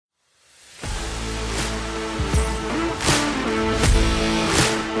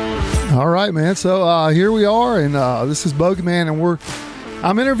All right, man. So here we are, and this is Bogeyman, and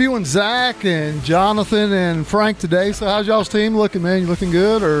I'm interviewing Zach and Jonathan and Frank today. So how's y'all's team looking, man? You looking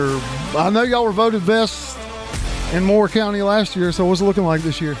good? Or I know y'all were voted best in Moore County last year, so what's it looking like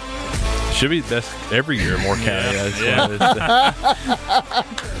this year? Should be the best every year in Moore County.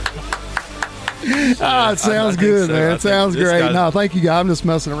 It sounds good, so. Man. It sounds great. No, thank you, guys. I'm just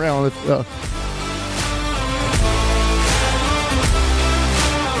messing around with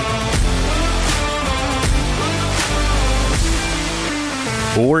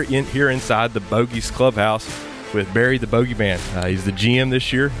Well, we're here inside the Bogies Clubhouse with Barry the Bogeyman. He's the GM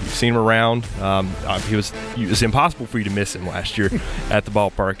this year. You've seen him around. It was impossible for you to miss him last year at the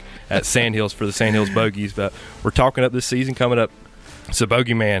ballpark at Sandhills for the Sandhills Bogies. But we're talking up this season coming up. So,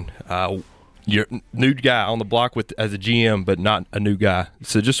 Bogeyman, you're a new guy on the block as a GM, but not a new guy.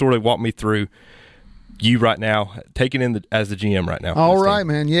 So just sort of walk me through you right now, taking in as the GM right now. All right,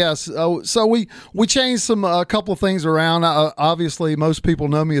 man. Yes. So we changed a couple of things around. Obviously, most people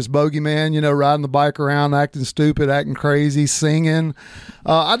know me as Bogeyman, riding the bike around, acting stupid, acting crazy, singing.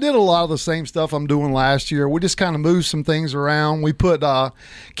 I did a lot of the same stuff I'm doing last year. We just kind of moved some things around. We put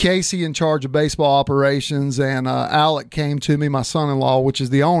Casey in charge of baseball operations, and Alec came to me, my son-in-law, which is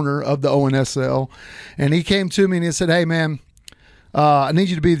the owner of the ONSL, and he came to me and he said, "Hey, man, I need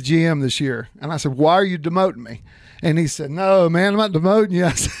you to be the GM this year." And I said, "Why are you demoting me?" And he said, "No, man, I'm not demoting you."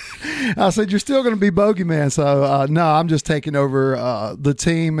 I said, "You're still going to be Bogeyman." So, no, I'm just taking over the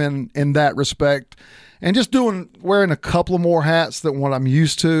team in that respect and just wearing a couple of more hats than what I'm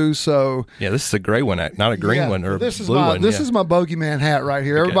used to. So yeah, this is a gray one, not a green one or this blue one. This is my Bogeyman hat right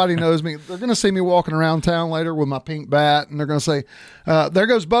here. Okay. Everybody knows me. They're going to see me walking around town later with my pink bat, and they're going to say, "There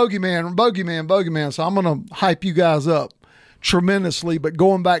goes Bogeyman, Bogeyman, Bogeyman." So I'm going to hype you guys up tremendously. But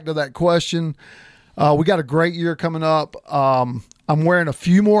going back to that question, we got a great year coming up. I'm wearing a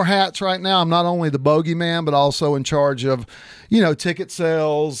few more hats right now. I'm not only the Bogeyman, but also in charge of, ticket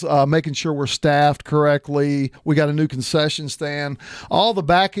sales, making sure we're staffed correctly. We got a new concession stand, all the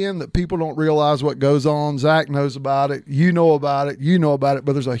back end that people don't realize what goes on. Zach knows about it. You know about it,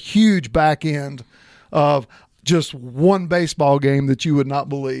 but there's a huge back end of just one baseball game that you would not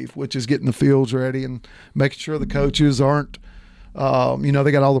believe, which is getting the fields ready and making sure the coaches aren't,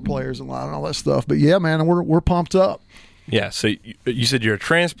 they got all the players in line and all that stuff. But yeah, man, we're pumped up. Yeah. So you said you're a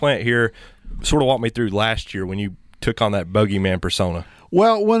transplant here. Sort of walk me through last year when you took on that Bogeyman persona.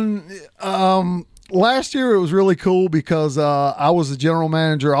 Well, when last year it was really cool because I was the general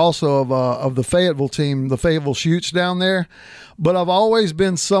manager also of the Fayetteville team, the Fayetteville Shoots down there. But I've always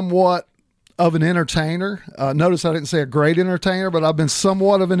been somewhat of an entertainer. Notice I didn't say a great entertainer, but I've been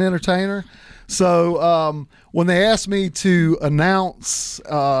somewhat of an entertainer. So when they asked me to announce,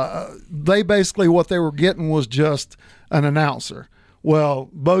 they basically what they were getting was just an announcer. Well,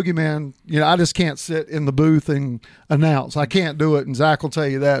 Bogeyman, I just can't sit in the booth and announce. I can't do it, and Zach will tell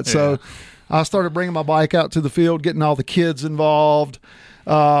you that. Yeah. So I started bringing my bike out to the field, getting all the kids involved,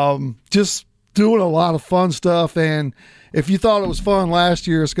 just doing a lot of fun stuff. And if you thought it was fun last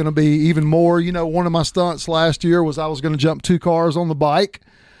year, it's going to be even more. One of my stunts last year was I was going to jump 2 cars on the bike.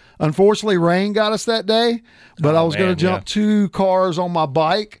 Unfortunately, rain got us that day, but I was going to jump 2 cars on my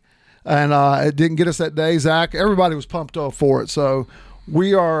bike, and it didn't get us that day. Zach, everybody was pumped up for it, so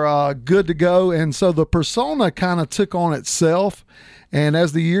we are good to go. And so the persona kind of took on itself, and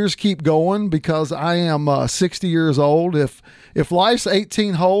as the years keep going, because I am 60 years old, if life's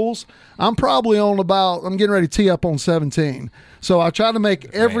 18 holes, I'm probably I'm getting ready to tee up on 17. So I try to make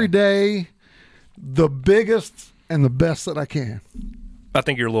every day the biggest and the best that I can. I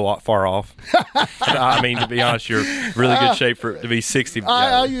think you're a little far off. I mean, to be honest, you're really good shape to be 60.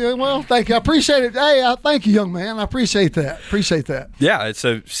 Well, thank you. I appreciate it. Hey, thank you, young man. I appreciate that. Yeah,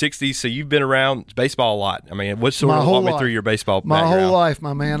 so 60. So you've been around baseball a lot. I mean, what sort of walk me through your baseball background? My whole life,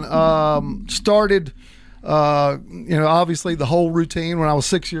 my man. Started, obviously the whole routine when I was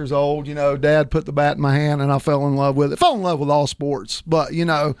 6 years old. Dad put the bat in my hand, and I fell in love with it. Fell in love with all sports, but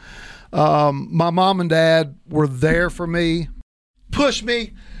my mom and dad were there for me. Pushed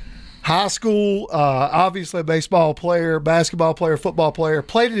me. High school, obviously a baseball player, basketball player, football player.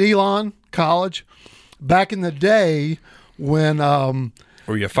 Played at Elon College back in the day when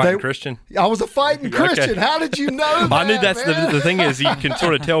were you a fighting Christian? I was a fighting Christian. Okay. How did you know that? I knew that's the thing is you can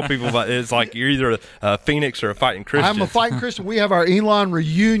sort of tell people about it. It's like you're either a Phoenix or a fighting Christian. I'm a fighting Christian. We have our Elon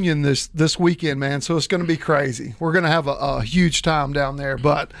reunion this weekend, man, so it's going to be crazy. We're going to have a huge time down there,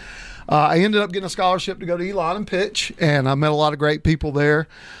 but I ended up getting a scholarship to go to Elon and pitch, and I met a lot of great people there.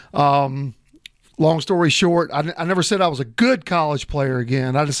 long story short, I never said I was a good college player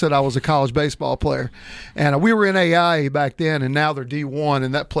again. I just said I was a college baseball player. And we were in AIA back then, and now they're D1,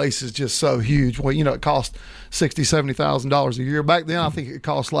 and that place is just so huge. Well, it cost $60,000, $70,000 a year. Back then, I think it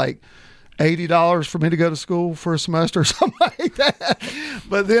cost like $80 for me to go to school for a semester or something like that.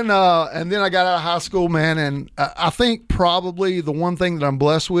 But then, and then I got out of high school, man, and I think probably the one thing that I'm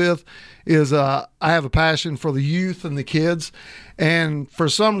blessed with is I have a passion for the youth and the kids. And for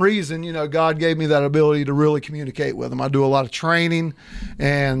some reason, God gave me that ability to really communicate with them. I do a lot of training,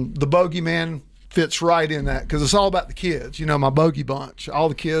 and the Bogeyman fits right in that because it's all about the kids, my Bogey Bunch, all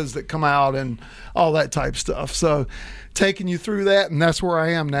the kids that come out and all that type stuff. So taking you through that, and that's where I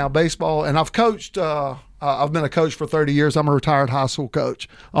am now, baseball. And I've coached, I've been a coach for 30 years. I'm a retired high school coach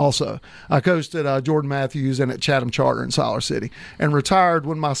also. I coached at Jordan Matthews and at Chatham Charter in Siler City, and retired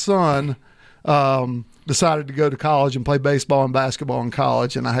when my son decided to go to college and play baseball and basketball in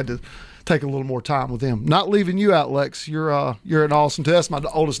college, and I had to take a little more time with him. Not leaving you out, Lex. You're an awesome test. My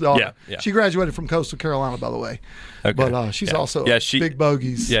oldest daughter. Yeah. She graduated from Coastal Carolina, by the way. Okay. But she's also big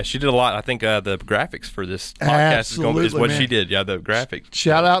bogeys. Yeah, she did a lot. I think the graphics for this podcast is what she did. Yeah, the graphics.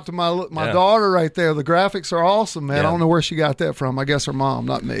 Shout out to my daughter right there. The graphics are awesome, man. Yeah. I don't know where she got that from. I guess her mom,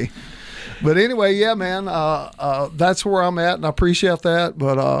 not me. But anyway, yeah, man, that's where I'm at, and I appreciate that.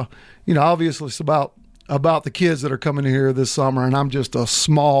 But, obviously it's about the kids that are coming here this summer, and I'm just a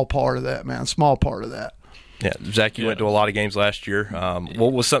small part of that, man, small part of that. Yeah, Zach, you went to a lot of games last year.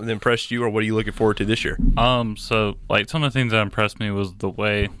 What was something that impressed you, or what are you looking forward to this year? So, some of the things that impressed me was the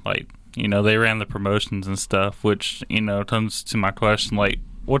way, they ran the promotions and stuff, which, comes to my question,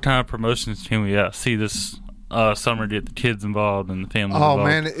 what kind of promotions can we see this summer to get the kids involved and the families involved? Oh,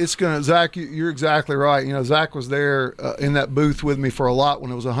 man, it's going to – Zach, you're exactly right. Zach was there in that booth with me for a lot when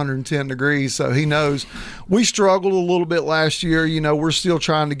it was 110 degrees, so he knows. We struggled a little bit last year. We're still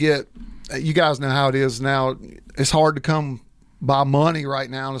trying to get – you guys know how it is now. It's hard to come by money right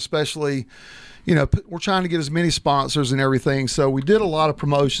now, and especially we're trying to get as many sponsors and everything. So we did a lot of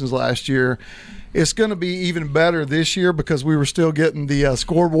promotions last year. It's going to be even better this year because we were still getting the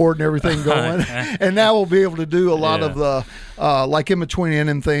scoreboard and everything going. And now we'll be able to do a lot of the in between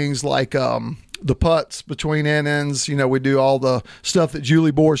inning things like the putts between innings. We do all the stuff that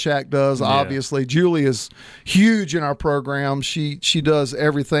Julie Borshak does, obviously. Julie is huge in our program. She does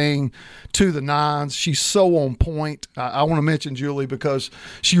everything to the nines. She's so on point. I want to mention Julie because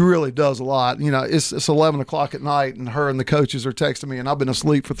she really does a lot. It's 11 o'clock at night, and her and the coaches are texting me, and I've been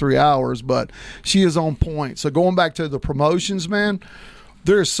asleep for 3 hours, but she is on point. So going back to the promotions, man,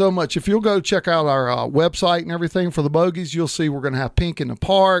 there's so much. If you'll go check out our website and everything for the Bogies, you'll see we're going to have Pink in the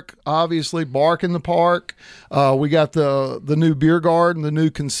Park, obviously, Bark in the Park. We got the new beer garden, the new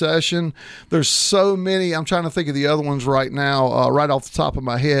concession. There's so many. I'm trying to think of the other ones right now, right off the top of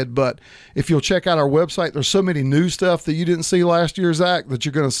my head. But if you'll check out our website, there's so many new stuff that you didn't see last year, Zach, that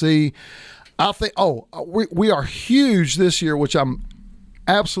you're going to see. I think, we are huge this year, which I'm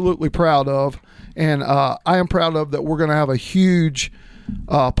absolutely proud of. And I am proud of that we're going to have a huge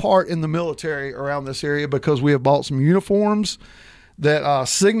part in the military around this area because we have bought some uniforms that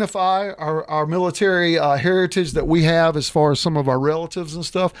signify our military heritage that we have as far as some of our relatives and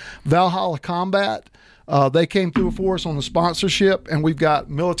stuff. Valhalla Combat, they came through for us on the sponsorship, and we've got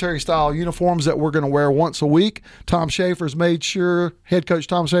military-style uniforms that we're going to wear once a week. Tom Schaefer's made sure, head coach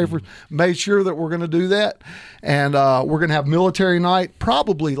Tom Schaefer made sure that we're going to do that, and we're going to have military night,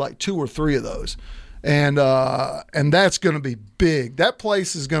 probably like 2 or 3 of those. And that's going to be big. That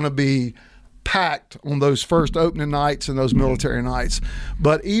place is going to be packed on those first opening nights and those military nights,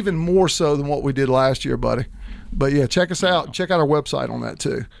 but even more so than what we did last year, buddy. But yeah, check us out. Check out our website on that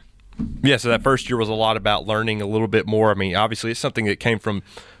too. Yeah, so that first year was a lot about learning a little bit more. I mean, obviously it's something that came from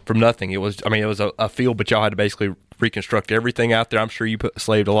nothing. It was a field, but y'all had to basically reconstruct everything out there. I'm sure you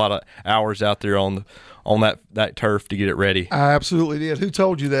slaved a lot of hours out there on that turf to get it ready. I absolutely did. Who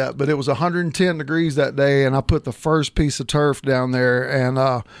told you that? But it was 110 degrees that day, and I put the first piece of turf down there,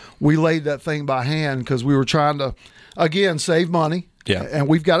 and we laid that thing by hand because we were trying to, again, save money. Yeah. And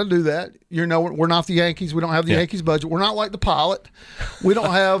we've got to do that. We're not the Yankees. We don't have the Yankees budget. We're not like the Pilot. We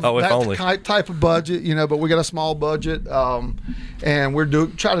don't have that type of budget, but we got a small budget, and we're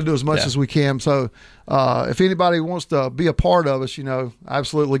trying to do as much as we can. So if anybody wants to be a part of us,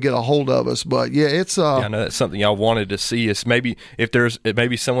 absolutely get a hold of us. But yeah, it's I know that's something y'all wanted to see. Is maybe if there's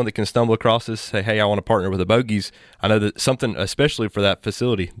maybe someone that can stumble across this, say, hey, I want to partner with the Bogies. I know that something, especially for that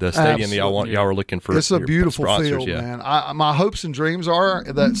facility, the stadium that y'all are looking for. It's a beautiful field, man. My hopes and dreams are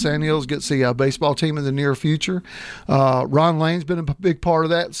that Sand Hills gets the baseball team in the near future. Ron Lane's been a big part of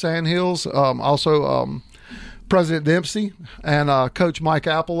that. Sand Hills also. President Dempsey and Coach Mike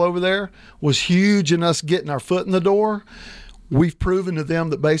Apple over there was huge in us getting our foot in the door. We've proven to them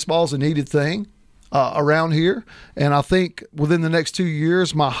that baseball is a needed thing around here. And I think within the next 2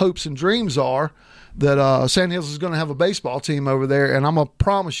 years, my hopes and dreams are that Sand Hills is going to have a baseball team over there. And I'm going to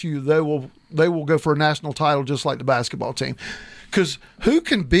promise you they will go for a national title just like the basketball team. Because who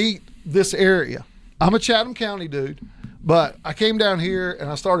can beat this area? I'm a Chatham County dude, but I came down here and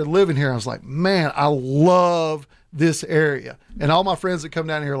I started living here. I was like, man, I love this area. And all my friends that come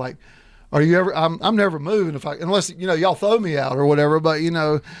down here are like, are you ever? I'm never moving unless y'all throw me out or whatever. But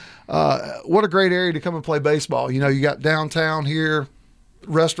what a great area to come and play baseball. You got downtown here,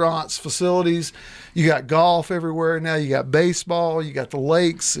 restaurants, facilities. You got golf everywhere now. You got baseball. You got the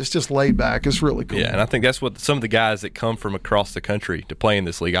lakes. It's just laid back. It's really cool. Yeah, and I think that's what some of the guys that come from across the country to play in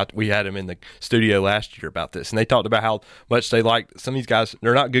this league. We had them in the studio last year about this, and they talked about how much they like some of these guys.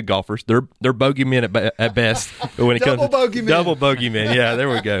 They're not good golfers. They're bogeymen at best. But when it double comes bogeymen. Double bogeymen. Yeah, there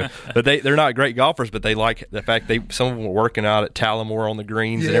we go. But they're not great golfers, but they like the fact some of them were working out at Tallamore on the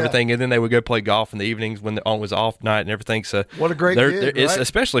greens and everything, and then they would go play golf in the evenings when it was off night and everything. So what a great gig, it's right?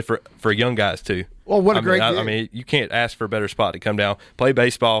 Especially for young guys too. Well, what a great gig. I mean, you can't ask for a better spot to come down, play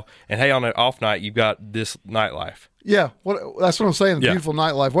baseball, and hey, on an off night, you've got this nightlife. Yeah, that's what I'm saying. Beautiful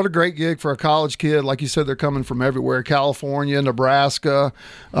nightlife. What a great gig for a college kid. Like you said, they're coming from everywhere: California, Nebraska,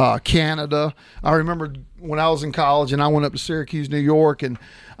 Canada. I remember when I was in college and I went up to Syracuse, New York, and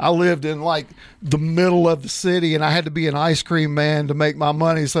I lived in like the middle of the city, and I had to be an ice cream man to make my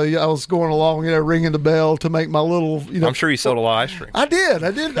money. So I was going along, ringing the bell to make my little. I'm sure you sold a lot of ice cream. I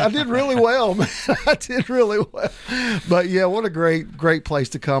did really well, man. I did really well. But yeah, what a great place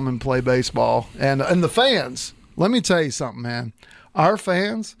to come and play baseball, and the fans. Let me tell you something, man. Our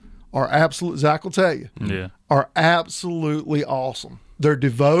fans are absolute. Zach will tell you. Yeah. Are absolutely awesome. They're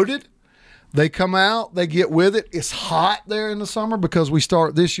devoted. They come out, they get with it. It's hot there in the summer because we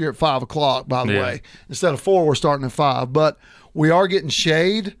start this year at 5 o'clock, by the way. Instead of 4, we're starting at 5. But we are getting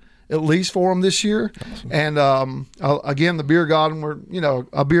shade, at least for them this year. Awesome. And again, the beer garden,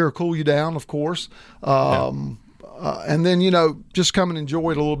 a beer will cool you down, of course. And then, just come and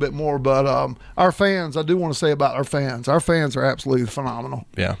enjoy it a little bit more. But our fans, I do want to say about our fans are absolutely phenomenal.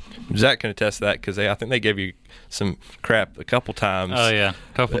 Yeah. Zach can attest to that because I think they gave you some crap a couple times. Oh, yeah.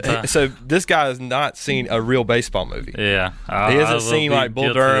 A couple times. So this guy has not seen a real baseball movie. Yeah. He hasn't seen like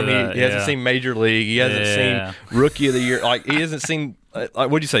Bull Durham. He hasn't seen Major League. He hasn't seen Rookie of the Year. Like, he hasn't seen,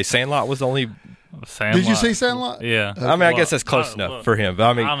 what'd you say, Sandlot was the only... Sandlot. Did you see Sandlot? Yeah. I mean, I guess that's close enough for him. But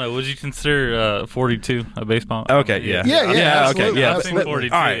I don't know. Would you consider 42 a baseball? Okay, yeah. Yeah, okay, yeah. I've seen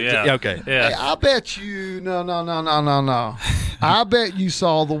 42. All right, yeah. Okay. Yeah. Hey, I bet you no. I bet you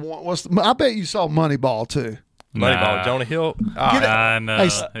saw the one. I bet you saw Moneyball too. Moneyball, Jonah Hill. I know.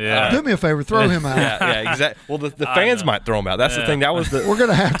 Hey, do me a favor, throw him out. Yeah, exactly. Well, the fans might throw him out. That's the thing. That was the. We're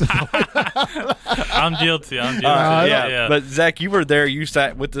gonna have to. I'm guilty. Yeah. But Zach, you were there. You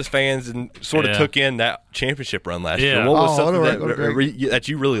sat with the fans and sort of took in that championship run last year. What was something that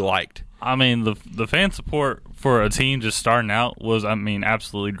you really liked? I mean, the fan support for a team just starting out was,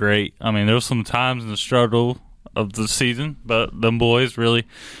 absolutely great. I mean, there was some times in the struggle of the season, but them boys really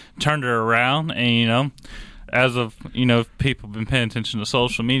turned it around. And as of people have been paying attention to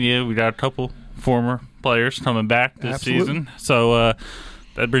social media, we got a couple former players coming back this season. So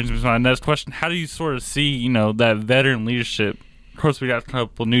that brings me to my next question: how do you sort of see that veteran leadership? Of course, we got a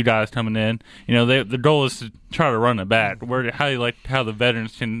couple new guys coming in. The goal is to try to run it back. How do you like how the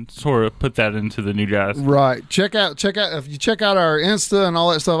veterans can sort of put that into the new guys? Right. Check out. If you check out our Insta and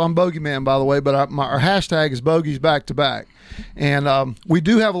all that stuff, I'm Bogeyman, by the way, but our hashtag is Bogies Back to Back, and we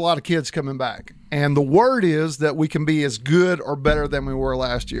do have a lot of kids coming back. And the word is that we can be as good or better than we were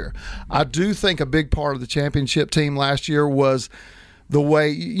last year. I do think a big part of the championship team last year was the way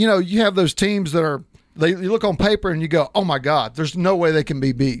you have those teams that are. You look on paper and you go, oh, my God, there's no way they can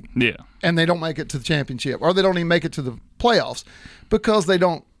be beat. Yeah. And they don't make it to the championship, or they don't even make it to the playoffs because they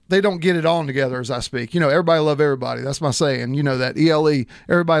don't get it on together as I speak. Everybody love everybody. That's my saying. That ELE,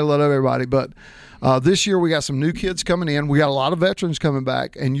 everybody love everybody. But this year we got some new kids coming in. We got a lot of veterans coming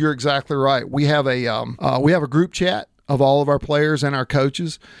back, and you're exactly right. We have a group chat of all of our players and our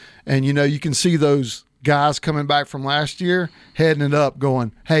coaches, and you can see those guys coming back from last year heading it up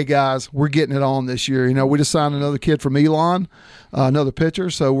going, hey guys, we're getting it on this year. We just signed another kid from Elon, another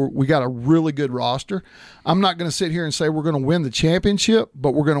pitcher, so we got a really good roster. I'm not going to sit here and say we're going to win the championship,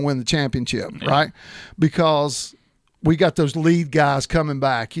 but we're going to win the championship, right? Because we got those lead guys coming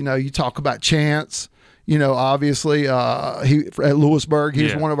back. You talk about Chance, Obviously, he at Lewisburg,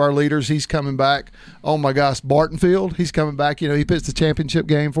 he's one of our leaders. He's coming back. Oh my gosh, Bartonfield, he's coming back. He pitched the championship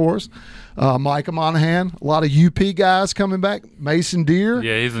game for us. Micah Monahan, a lot of UP guys coming back. Mason Deere,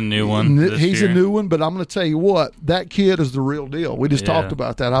 yeah, he's a new one. He's a new one, but I'm going to tell you what, that kid is the real deal. We just talked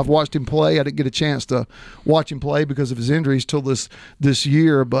about that. I've watched him play. I didn't get a chance to watch him play because of his injuries till this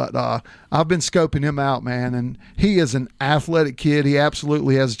year, but I've been scoping him out, man, and he is an athletic kid. He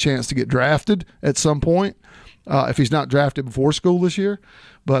absolutely has a chance to get drafted at some point if he's not drafted before school this year.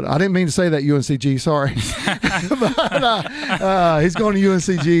 But I didn't mean to say that, UNCG. Sorry, but he's going to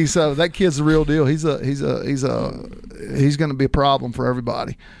UNCG, so that kid's the real deal. He's going to be a problem for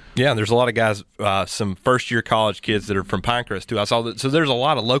everybody. Yeah, and there's a lot of guys, some first-year college kids that are from Pinecrest too. I saw that, so there's a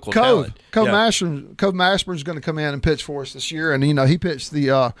lot of local talent. Cove Mashburn's going to come in and pitch for us this year, and he pitched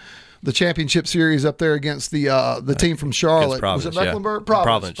the championship series up there against the team from Charlotte. Was it Mecklenburg?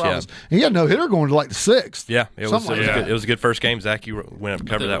 Providence. Yeah. He had no hitter going to like the sixth. Yeah, it was a good first game. Zach, you went up and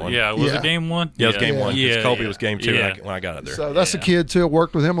covered that one. Yeah, was it game one? Yeah, it was game one. Yeah, Colby was game two when I got it there. So that's a kid too. I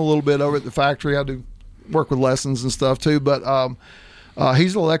worked with him a little bit over at the factory. I do work with lessons and stuff too, but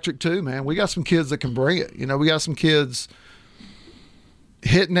he's electric too, man. We got some kids that can bring it. We got some kids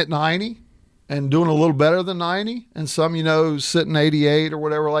hitting at 90 and doing a little better than 90, and some, sitting 88 or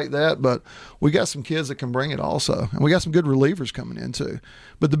whatever like that. But we got some kids that can bring it also, and we got some good relievers coming in too.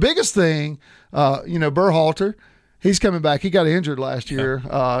 But the biggest thing, Berhalter, he's coming back. He got injured last year,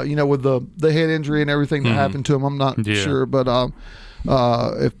 with the head injury and everything that happened to him. I'm not sure, but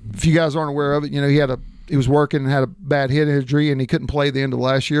if you guys aren't aware of it, he was working and had a bad head injury, and he couldn't play the end of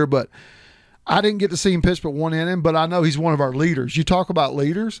last year. But I didn't get to see him pitch but one inning, but I know he's one of our leaders. You talk about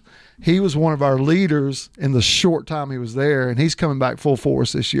leaders. He was one of our leaders in the short time he was there, and he's coming back full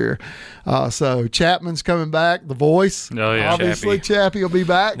force this year. So Chapman's coming back, the voice. Oh, yeah. Obviously, Chappie will be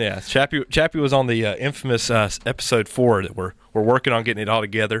back. Yeah, Chappie was on the infamous episode 4 that we're working on getting it all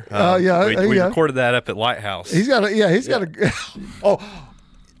together. We recorded that up at Lighthouse. He's got a oh.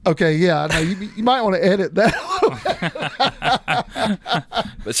 Okay, yeah, I know. You might want to edit that.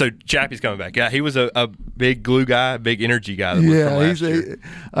 But so Chappie's coming back. Yeah, he was a big glue guy, a big energy guy. That from last year.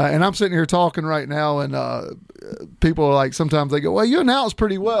 And I'm sitting here talking right now, and people are like, sometimes they go, "Well, you announce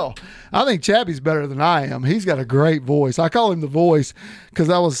pretty well." I think Chappie's better than I am. He's got a great voice. I call him the voice because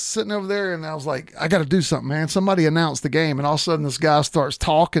I was sitting over there and I was like, I got to do something, man. Somebody announced the game, and all of a sudden this guy starts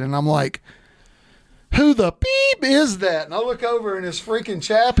talking, and I'm like, who the beep is that? And I look over and it's freaking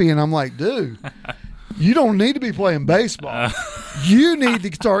Chappie, and I'm like, dude, you don't need to be playing baseball. You need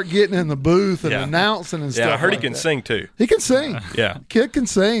to start getting in the booth and announcing and stuff. Yeah, I heard like he can that. sing too. He can sing. Yeah, kid can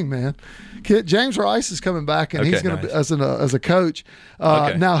sing, man. James Rice is coming back, and he's going to be as a coach.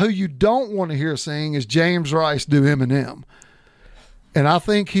 Now, who you don't want to hear sing is James Rice do Eminem. And I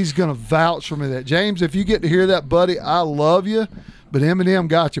think he's going to vouch for me that, James, if you get to hear that, buddy, I love you, but Eminem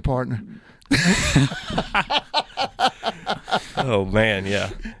got you, partner. Oh man,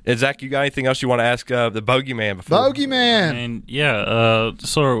 yeah. And Zach, you got anything else you want to ask the Bogeyman before? Bogeyman. And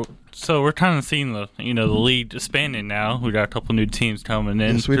so we're kind of seeing the league expanding now. We got a couple new teams coming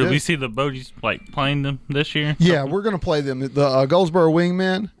in. Yes, we do. We see the Bogies playing them this year? Yeah, we're going to play them. The Goldsboro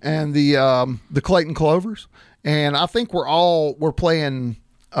Wingmen and the Clayton Clovers. And I think we're playing.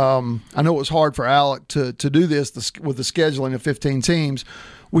 I know it was hard for Alec to do this with the scheduling of 15 teams.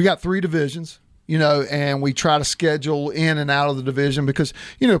 We got 3 divisions, and we try to schedule in and out of the division because,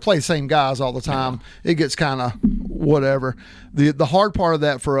 play the same guys all the time. It gets kind of whatever. The hard part of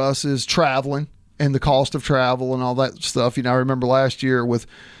that for us is traveling and the cost of travel and all that stuff. I remember last year with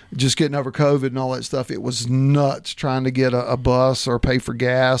just getting over COVID and all that stuff, it was nuts trying to get a bus or pay for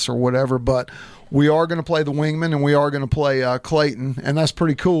gas or whatever. But we are going to play the Wingmen and we are going to play Clayton, and that's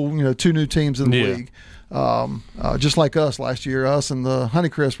pretty cool. 2 new teams in the league. Just like us last year, us and the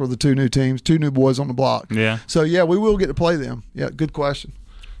Honeycrisp were the 2 new teams, 2 new boys on the block. Yeah. So we will get to play them. Yeah, good question.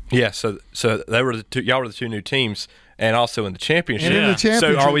 Yeah. So they were y'all were the 2 new teams, and also in the championship. And in the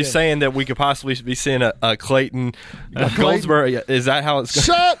championship. So are we saying that we could possibly be seeing a Clayton, Goldsboro? Is that how it's going?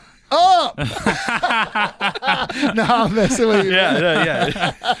 Shut up! No, I'm messing with you.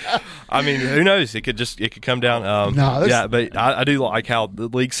 Yeah. I mean, who knows? It could come down. But I do like how the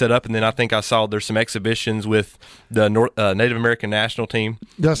league's set up, and then I think I saw there's some exhibitions with the Native American national team.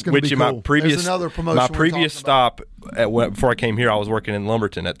 That's going to be cool. There's another promotion. My previous stop before I came here, I was working in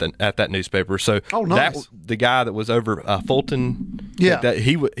Lumberton at that newspaper. So nice. the guy that was over Fulton Yeah. That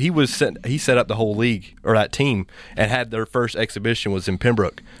he set up the whole league or that team and had their first exhibition was in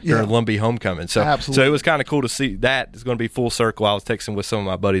Pembroke during Lumbee homecoming. So Absolutely. So it was kind of cool to see that. It's going to be full circle. I was texting with some of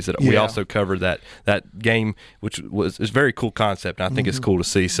my buddies that we also covered that game, which is a very cool concept, and I think it's cool to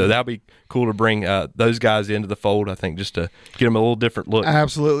see. So that'll be cool to bring those guys into the fold, I think, just to get them a little different look.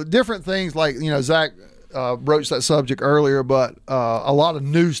 Absolutely. Different things like, Zach broached that subject earlier, but a lot of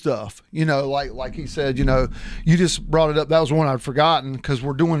new stuff, like he said, you just brought it up. That was one I'd forgotten because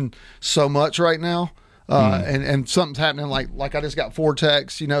we're doing so much right now. And something's happening. Like I just got 4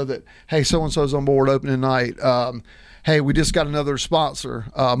 texts, that, hey, so-and-so's on board opening night. Hey, we just got another sponsor,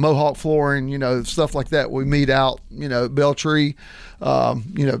 Mohawk Flooring, stuff like that. We meet out, Beltree,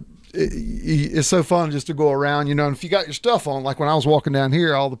 it's so fun just to go around, and if you got your stuff on, like when I was walking down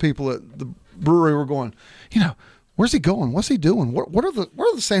here, all the people at the brewery were going, where's he going? What's he doing? What are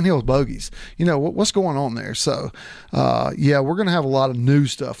the Sand Hills Bogies? What's going on there? So, we're going to have a lot of new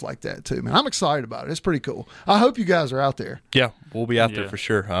stuff like that too, man. I'm excited about it. It's pretty cool. I hope you guys are out there. Yeah, we'll be out there for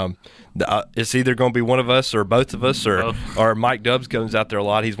sure. It's either going to be one of us or both of us, or Mike Dubs comes out there a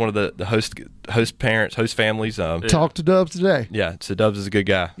lot. He's one of the host parents, host families. Talk to Dubs today. Yeah, so Dubs is a good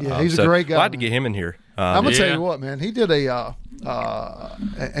guy. Yeah, he's a great guy. Glad to get him in here. I'm gonna tell you what, man. He did and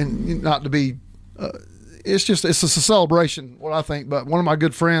not to be. It's a celebration, what I think. But one of my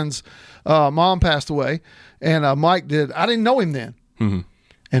good friends, mom passed away, and Mike did. I didn't know him then,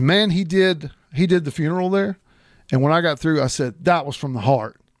 and man, he did the funeral there. And when I got through, I said that was from the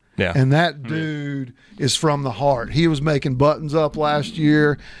heart. Yeah, and that dude is from the heart. He was making buttons up last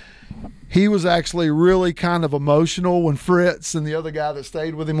year. He was actually really kind of emotional when Fritz and the other guy that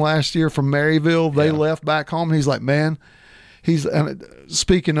stayed with him last year from Maryville, they left back home. And he's like, man.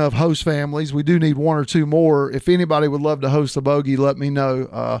 Speaking of host families, we do need 1 or 2 more. If anybody would love to host a bogey, let me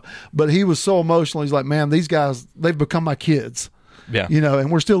know. But he was so emotional. He's like, man, these guys, they've become my kids. Yeah.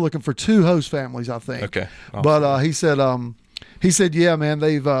 And we're still looking for 2 host families, I think. Okay. Awesome. But he said, yeah, man,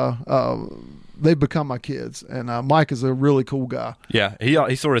 they've become my kids. And Mike is a really cool guy. Yeah,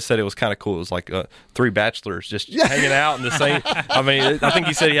 he sort of said it was kind of cool. It was like 3 bachelors just hanging out in the same. I mean, I think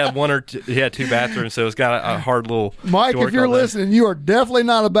he said he had 2 bathrooms, so it's got a hard little. Mike, if you're listening, you are definitely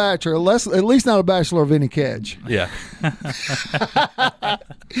not a bachelor, at least not a bachelor of any catch. Yeah.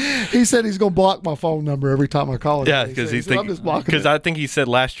 He said he's going to block my phone number every time I call him. Yeah, because I think he said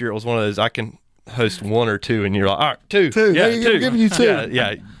last year it was one of those I can host 1 or 2, and you're like, all right, 2. Yeah, we're giving you 2.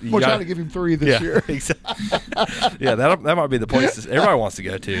 Yeah. We're trying to give him 3 this year. Exactly. Yeah, that might be the place everybody wants to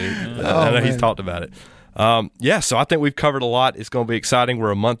go to. I know he's talked about it. So I think we've covered a lot. It's going to be exciting.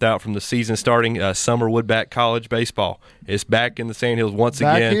 We're a month out from the season starting. Summer Woodback College baseball. It's back in the Sand Hills once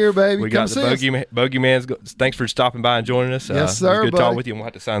again. Back here, baby. We got the Bogeymans. Thanks for stopping by and joining us. Yes, sir. It was good talking with you. And we'll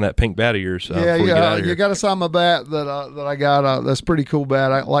have to sign that pink bat of yours. You got to sign my bat that I got. That's a pretty cool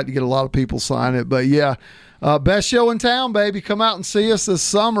bat. I like to get a lot of people sign it. But yeah, best show in town, baby. Come out and see us this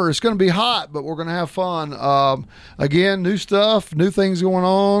summer. It's going to be hot, but we're going to have fun. Again, new stuff, new things going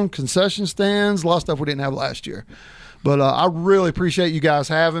on, concession stands, a lot of stuff we didn't have last year. But I really appreciate you guys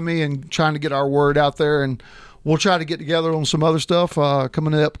having me and trying to get our word out there. And we'll try to get together on some other stuff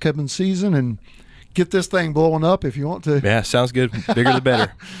coming up, upcoming season, and get this thing blowing up if you want to. Yeah, sounds good. Bigger the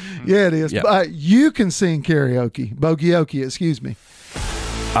better. Yeah, it is. Yep. You can sing karaoke, bogeyokey, excuse me.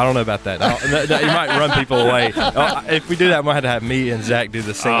 I don't know about that. You might run people away. If we do that, we might have to have me and Zach do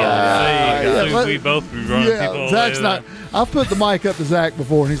the singing. We both be running people away. Zach's not. I've put the mic up to Zach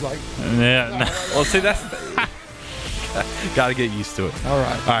before, and he's like, yeah. Well, see, that's got to get used to it. All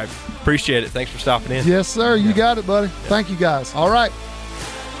right. Appreciate it. Thanks for stopping in. Yes, sir. You got it, buddy. Thank you, guys. All right.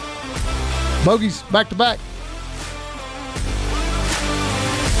 Bogies back to back.